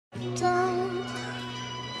Toch,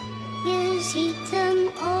 je ziet hem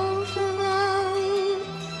overal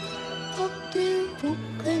op de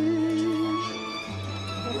hoeken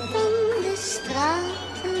van de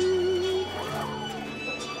straten.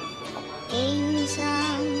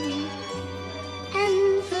 Eenzaam en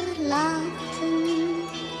verlaten.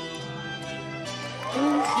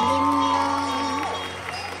 Een glimlach.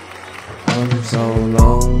 I'm so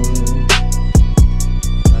long,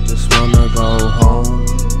 I just wanna go home.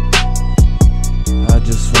 I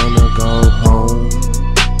just wanna go home.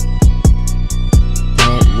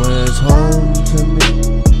 But where's home to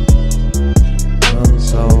me? I'm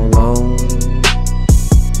so long,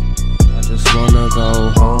 I just wanna go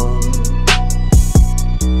home.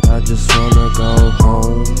 I just wanna go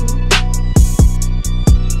home.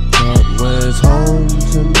 But where's home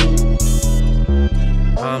to me?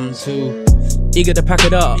 I'm too eager to pack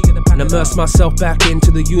it up and immerse myself back into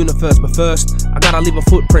the universe. But first, I gotta leave a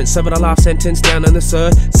footprint, serving a life sentence down on this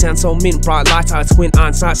earth. Sound so mint, bright light, I squint,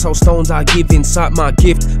 eyesight, so stones I give inside my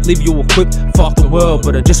gift. Leave you equipped, fuck the world,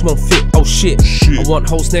 but it just won't fit. Oh shit. I want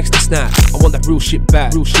hoes next to snap, I want that real shit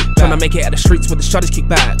back. Tryna make it out the streets where the shutters kick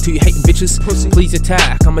back. To you hating bitches, pussy, please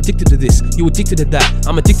attack. I'm addicted to this, you addicted to that.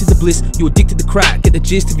 I'm addicted to bliss, you addicted to crack. Get the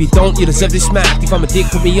gist, if you don't, you deserve this smack. If I'm a dick,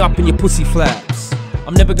 put me up in your pussy flaps.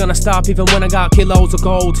 I'm never gonna stop even when I got kilos of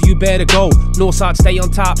gold. You better go. North side stay on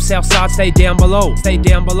top, south side stay down below. Stay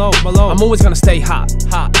down below. I'm always gonna stay hot.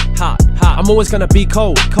 I'm always gonna be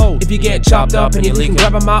cold. If you get chopped up and you're leaking,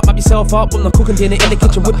 grab a mop, mop yourself up. I'm not cooking dinner in the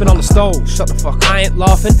kitchen, whipping on the stove. Shut the fuck up. I ain't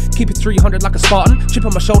laughing. Keep it 300 like a Spartan. Chip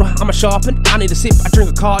on my shoulder, I'm a sharpen. I need a sip, I drink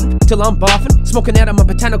a carton till I'm barfing. Smoking out of my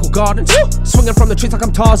botanical garden. Swinging from the trees like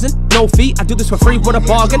I'm Tarzan. No feet, I do this for free, what a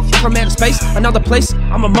bargain. From outer space, another place,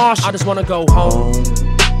 I'm a Martian. I just wanna go home.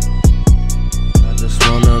 I just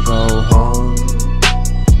wanna go home.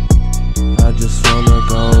 I just wanna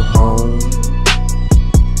go home.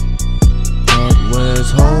 But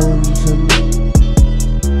where's home to me?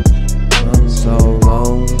 I'm so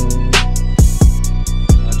long.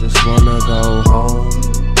 I just wanna go home.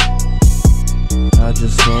 I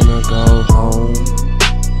just wanna go home.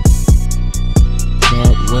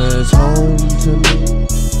 But where's home to me?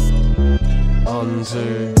 On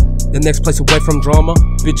to the next place away from drama.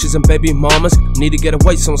 Bitches and baby mamas need to get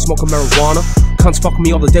away, so I'm smoking marijuana. Cunts fuck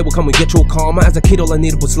me all the day, will come and get your karma. As a kid all I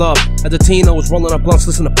needed was love. As a teen I was rolling up blunts,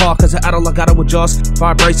 listening to Park. As an adult I gotta adjust.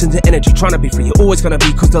 Vibrations and energy, trying to be free. You're always gonna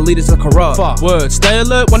be, cause the leaders are corrupt. Fuck. Words, stay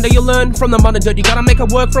alert, one day you'll learn. From the mud and dirt, you gotta make it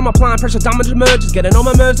work. From applying pressure, damage emerges. Getting on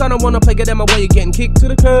my nerves, I don't wanna play get in my way. You're getting kicked to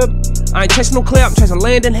the curb. I ain't chasing no clout, I'm chasing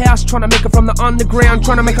land and house. Trying to make it from the underground.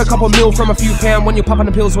 Trying to make a couple mil from a few pound. When you're popping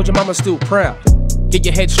the pills, but your mama's still proud. Get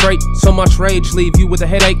your head straight, so much rage, leave you with a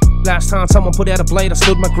headache. Last time someone put out a blade, I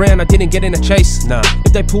stood my ground, I didn't get in a chase. Nah.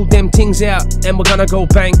 If they pulled them things out, and we're gonna go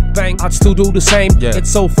bang, bang, I'd still do the same. Yeah. It's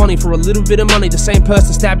so funny, for a little bit of money, the same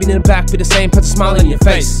person stabbing in the back, be the same person smiling in your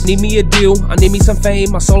face. Need me a deal, I need me some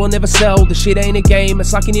fame, my soul will never sell, the shit ain't a game.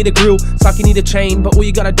 It's like you need a grill, it's like you need a chain, but all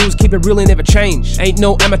you gotta do is keep it real and never change. Ain't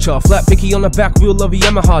no amateur, flat picky on the back wheel of a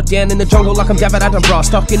Yamaha, down in the jungle like I'm David Attenborough,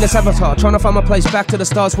 stuck in this avatar, trying to find my place back to the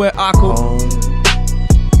stars where I call.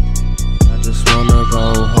 I just wanna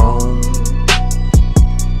go home.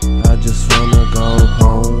 I just wanna go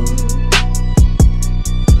home.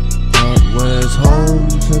 But where's home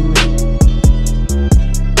to me?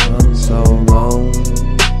 I'm so long.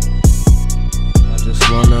 I just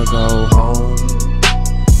wanna go home.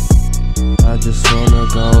 I just wanna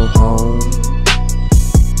go home.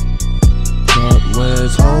 But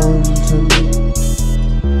where's home to me?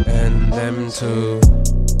 And them too.